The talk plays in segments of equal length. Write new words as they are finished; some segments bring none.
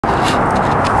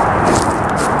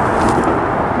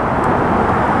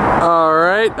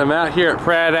Alright, I'm out here at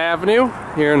Pratt Avenue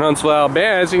here in Huntsville,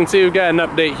 Alabama. As you can see, we've got an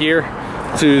update here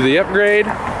to the upgrade.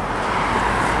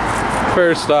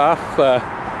 First off,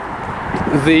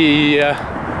 the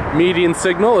median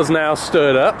signal is now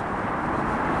stood up.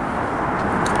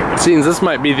 It seems this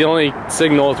might be the only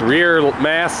signal with rear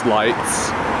mast lights,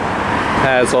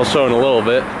 as I'll show in a little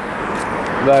bit.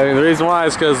 But I mean, the reason why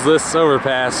is because this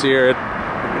overpass here,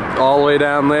 all the way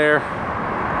down there,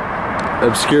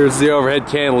 obscures the overhead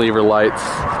cantilever lights,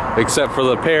 except for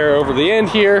the pair over the end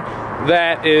here.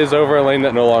 That is over a lane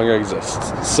that no longer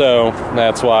exists. So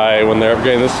that's why when they're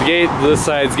upgrading this gate, this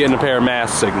side's getting a pair of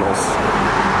mast signals.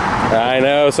 I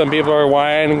know some people are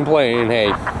whining and complaining.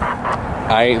 Hey,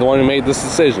 I ain't the one who made this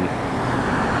decision.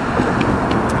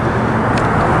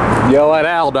 Yell at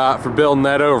ALDOT for building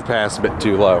that overpass a bit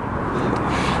too low.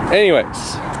 Anyways,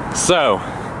 so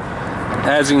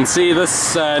as you can see,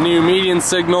 this new median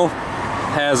signal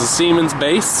has a Siemens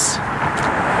base.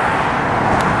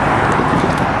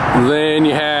 Then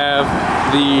you have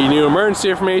the new emergency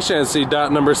information, as you see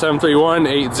dot number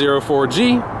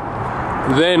 731804G.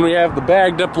 Then we have the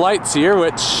bagged up lights here,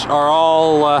 which are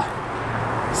all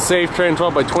Safe Tran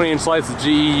 12 by 20 inch lights with GE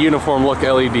uniform look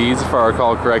LEDs, if I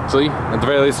recall correctly. At the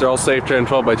very least, they're all Safe Tran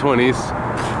 12 by 20s.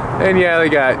 And yeah, they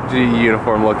got GE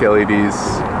uniform look LEDs.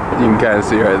 You can kind of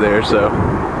see right there, so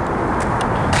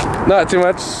not too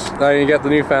much. You got the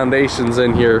new foundations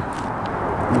in here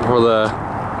for the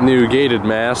new gated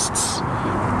masts.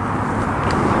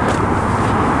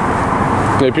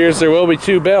 It appears there will be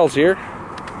two bells here,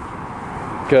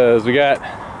 because we got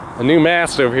a new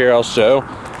mast over here I'll show.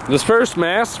 This first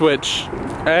mast, which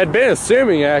I had been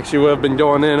assuming actually would have been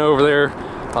going in over there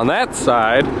on that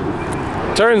side,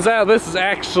 turns out this is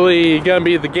actually going to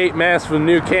be the gate mast with a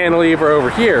new cantilever over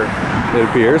here, it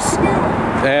appears.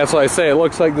 And that's why I say it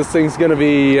looks like this thing's going to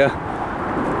be, there's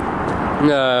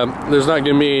not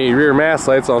going to be any rear mast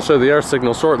lights. I'll show the R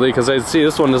signal shortly, because as you see,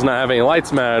 this one does not have any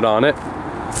lights mounted on it.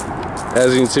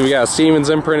 As you can see, we got a Siemens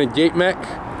imprinted gate mech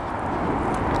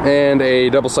and a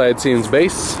double-sided Siemens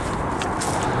base.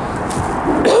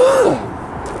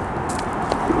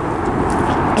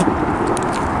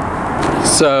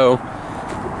 So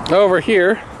over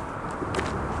here,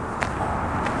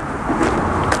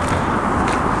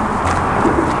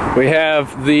 we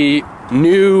have the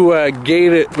new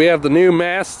gated, we have the new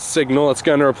mast signal that's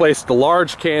going to replace the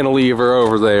large cantilever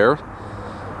over there.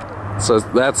 So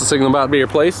that's the signal about to be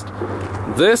replaced.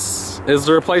 This is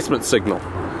the replacement signal,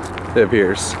 it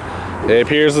appears. It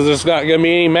appears that there's not going to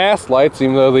be any mast lights,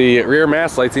 even though the rear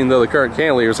mast lights, even though the current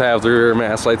cantilevers have the rear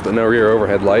mast lights, but no rear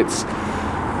overhead lights.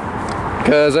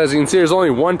 Because as you can see, there's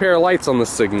only one pair of lights on this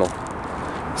signal.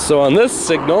 So on this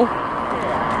signal,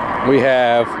 we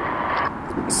have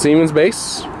Siemens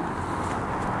base,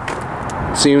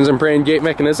 Siemens imprinted gate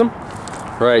mechanism.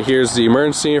 Right here's the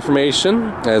emergency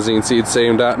information. As you can see, it's the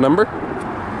same dot number.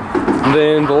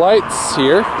 Then the lights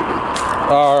here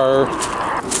are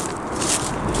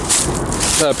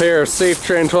a pair of Safe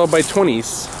Tran 12 by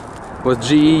 20s with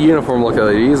GE uniform look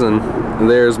LEDs, and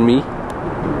there's me.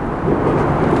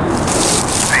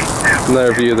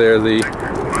 Another view there, the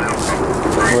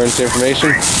emergency information.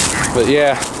 But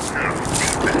yeah,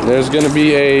 there's going to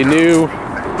be a new,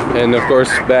 and of course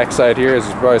backside here, as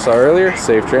you probably saw earlier,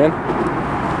 Safe Tran.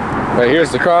 Right here's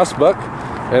the crossbuck,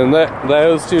 and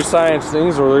those two science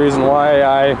things were the reason why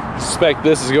I suspect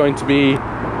this is going to be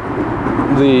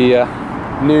the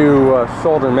new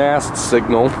shoulder mast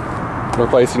signal,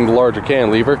 replacing the larger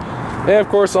cantilever. And of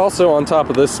course, also on top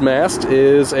of this mast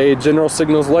is a General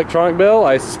Signals electronic bell.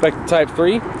 I suspect Type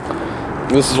 3.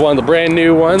 This is one of the brand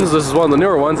new ones. This is one of the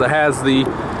newer ones that has the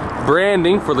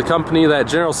branding for the company that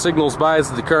General Signals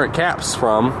buys the current caps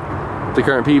from, the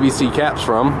current PVC caps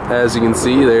from. As you can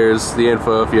see, there's the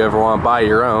info if you ever want to buy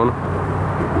your own.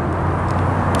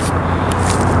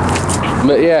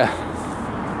 But yeah,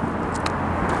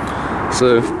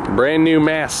 so brand new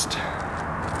mast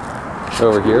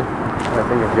over here. I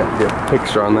think I've got to get a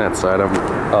picture on that side.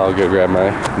 I'll go grab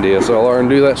my DSLR and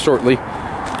do that shortly.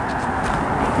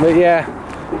 But yeah,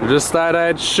 just thought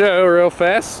I'd show real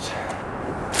fast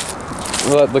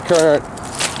what the current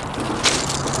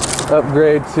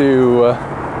upgrade to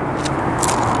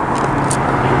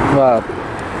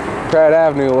Pratt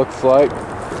Avenue looks like.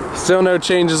 Still no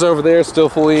changes over there, still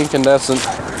fully incandescent.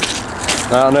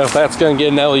 I don't know if that's going to get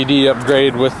an LED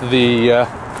upgrade with the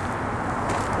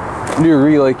new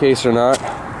relay case or not.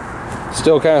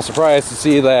 Still kind of surprised to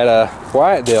see that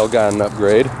Wyattdale got an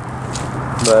upgrade,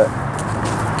 but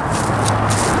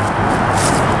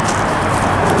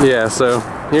yeah, so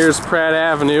here's Pratt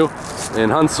Avenue in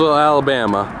Huntsville,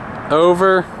 Alabama.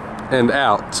 Over and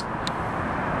out.